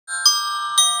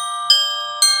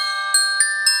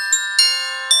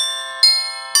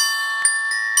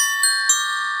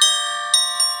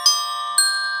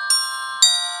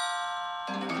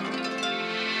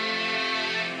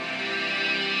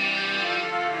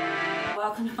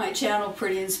welcome to my channel,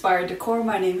 Pretty Inspired Decor.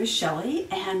 My name is Shelley,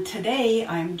 and today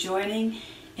I'm joining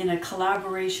in a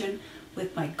collaboration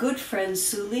with my good friend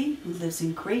Sule, who lives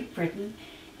in Great Britain,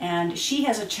 and she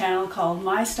has a channel called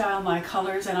My Style, My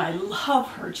Colors, and I love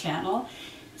her channel.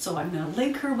 So I'm going to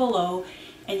link her below,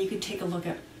 and you can take a look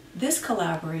at this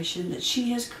collaboration that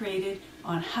she has created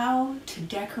on how to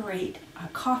decorate a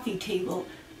coffee table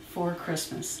for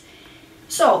Christmas.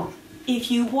 So if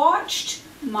you watched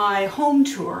my home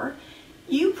tour,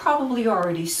 you probably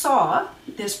already saw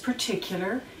this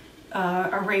particular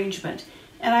arrangement.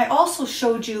 And I also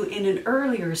showed you in an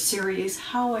earlier series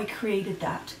how I created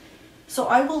that. So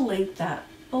I will link that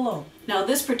below. Now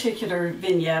this particular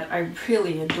vignette I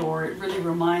really adore. It really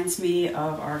reminds me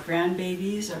of our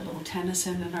grandbabies, our little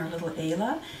Tennyson and our little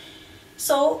Ayla.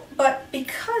 So, but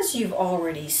because you've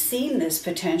already seen this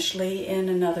potentially in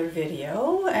another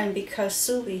video, and because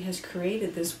Sule has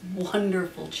created this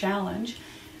wonderful challenge,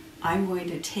 I'm going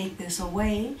to take this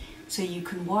away so you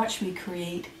can watch me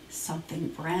create something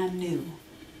brand new.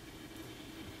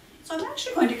 So I'm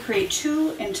actually going to create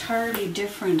two entirely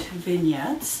different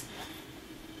vignettes.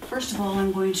 First of all,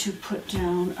 I'm going to put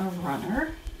down a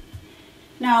runner.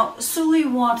 Now,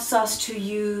 Sule wants us to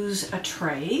use a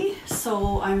tray,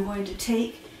 so I'm going to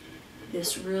take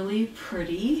this really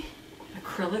pretty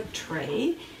acrylic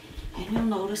tray, and you'll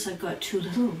notice I've got two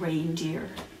little reindeer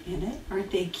in it. Aren't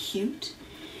they cute?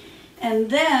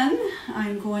 And then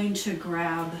I'm going to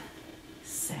grab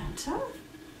Santa.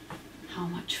 How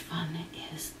much fun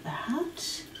is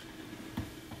that?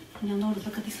 And you'll notice,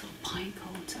 look at these little pine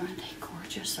cones. Aren't they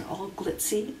gorgeous? They're all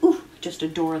glitzy. Ooh, just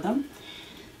adore them.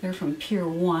 They're from Pier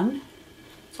 1,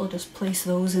 so I'll just place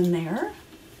those in there.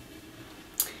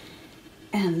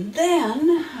 And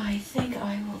then I think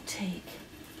I will take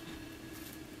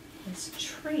this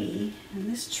tree,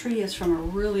 and this tree is from a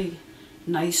really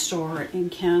nice store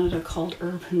in Canada called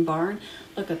Urban Barn.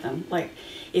 Look at them. Like,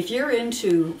 if you're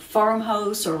into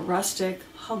farmhouse or rustic,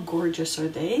 how gorgeous are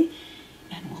they?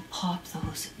 And we'll pop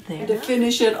those there. To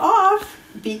finish it off,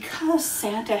 because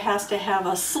Santa has to have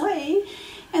a sleigh,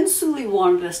 and Sule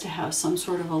wanted us to have some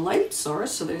sort of a light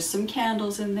source, so there's some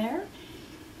candles in there.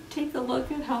 Take a look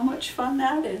at how much fun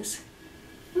that is.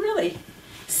 Really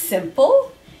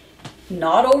simple,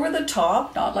 not over the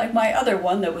top, not like my other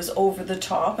one that was over the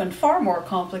top and far more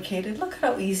complicated. Look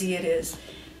how easy it is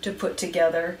to put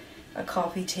together a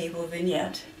coffee table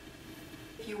vignette.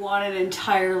 If you want an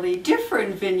entirely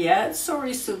different vignette,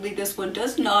 sorry Sule, this one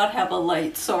does not have a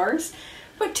light source,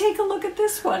 but take a look at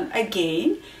this one.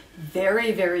 Again,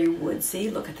 very, very woodsy.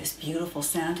 Look at this beautiful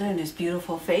Santa and his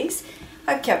beautiful face.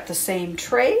 I've kept the same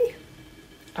tray.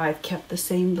 I've kept the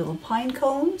same little pine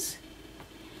cones.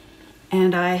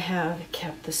 And I have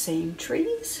kept the same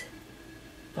trees.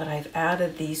 But I've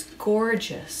added these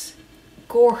gorgeous,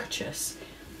 gorgeous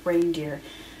reindeer.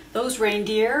 Those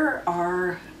reindeer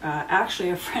are actually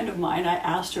a friend of mine. I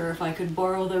asked her if I could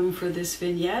borrow them for this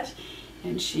vignette,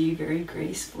 and she very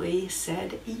gracefully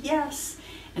said yes.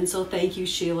 And so thank you,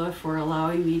 Sheila, for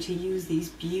allowing me to use these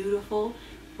beautiful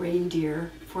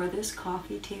reindeer for this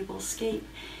coffee table scape.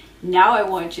 Now I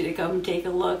want you to come take a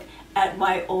look at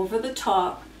my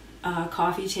over-the-top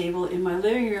coffee table in my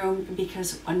living room,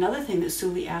 because another thing that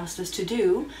Sule asked us to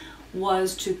do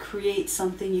was to create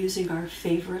something using our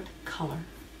favorite color.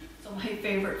 So my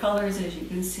favorite colors, as you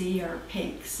can see, are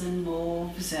pinks and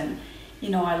mauves, and you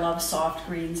know, I love soft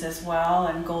greens as well,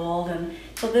 and gold. And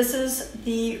so this is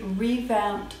the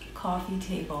revamped coffee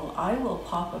table. I will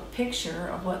pop a picture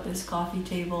of what this coffee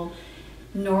table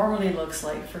normally looks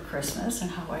like for Christmas and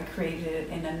how I created it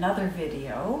in another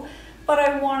video. But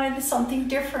I wanted something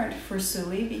different for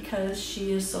Sule because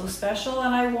she is so special,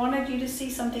 and I wanted you to see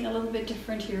something a little bit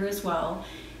different here as well.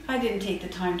 I didn't take the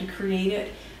time to create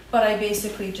it, but I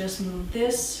basically just moved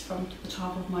this from the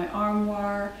top of my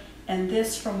armoire and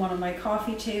this from one of my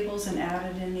coffee tables and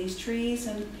added in these trees,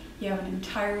 and you have an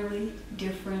entirely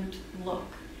different look.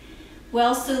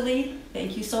 Well, Sule,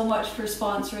 thank you so much for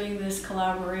sponsoring this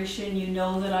collaboration. You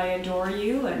know that I adore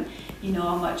you, and you know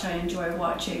how much I enjoy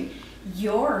watching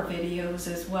your videos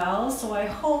as well. So I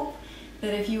hope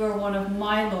that if you are one of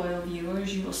my loyal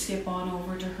viewers, you will skip on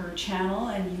over to her channel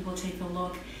and you will take a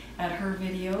look at her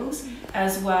videos,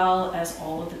 as well as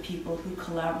all of the people who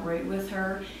collaborate with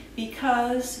her,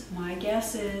 because my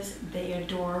guess is they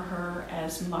adore her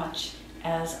as much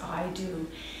as I do.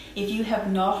 If you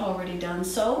have not already done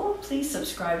so, please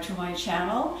subscribe to my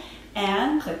channel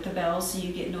and click the bell so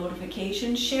you get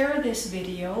notifications. Share this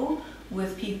video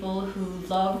with people who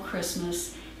love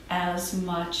Christmas as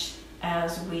much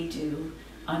as we do.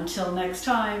 Until next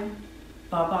time,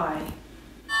 bye-bye.